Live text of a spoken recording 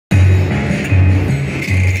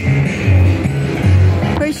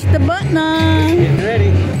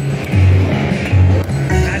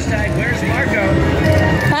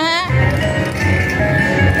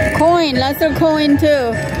extra coin too.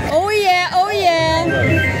 Oh yeah, oh yeah.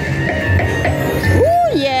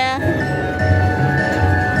 Ooh yeah.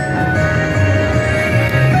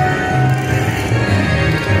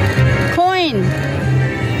 Coin.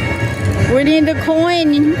 We need the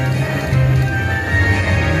coin.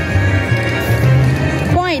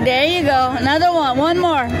 Coin, there you go. Another one, one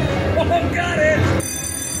more. Oh, got it.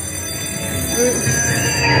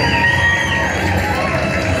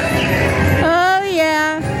 Oh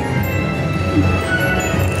yeah.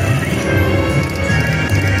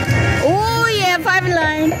 Oh yeah, 5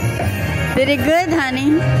 line. Did it good,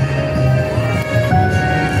 honey?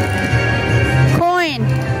 Coin.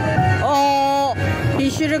 Oh, he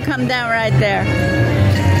should have come down right there.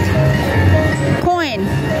 Coin.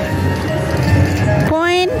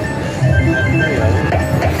 Coin.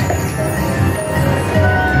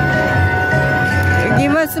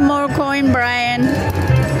 Give us some more coin, Brian.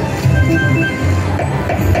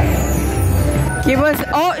 Give us.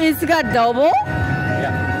 Oh, it's got double?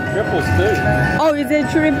 Yeah, triples too. Oh, is it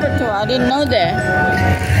triple too? I didn't know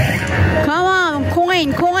that. Come on,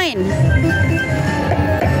 coin, coin.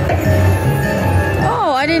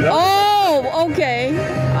 Oh, I didn't. Oh, okay.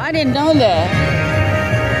 I didn't know that.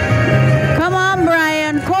 Come on,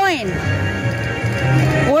 Brian, coin.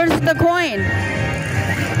 Where's the coin?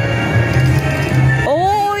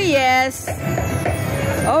 Oh, yes.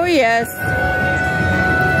 Oh, yes.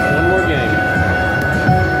 One more game.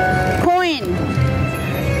 Coin.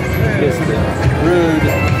 Missed it. Rude.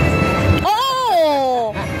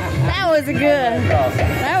 Oh, that was good.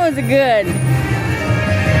 That was good.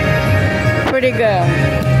 Pretty good.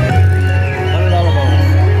 $100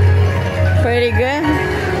 bonus. Pretty good.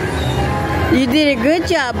 You did a good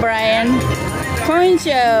job, Brian. Coin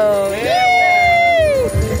show. Yay!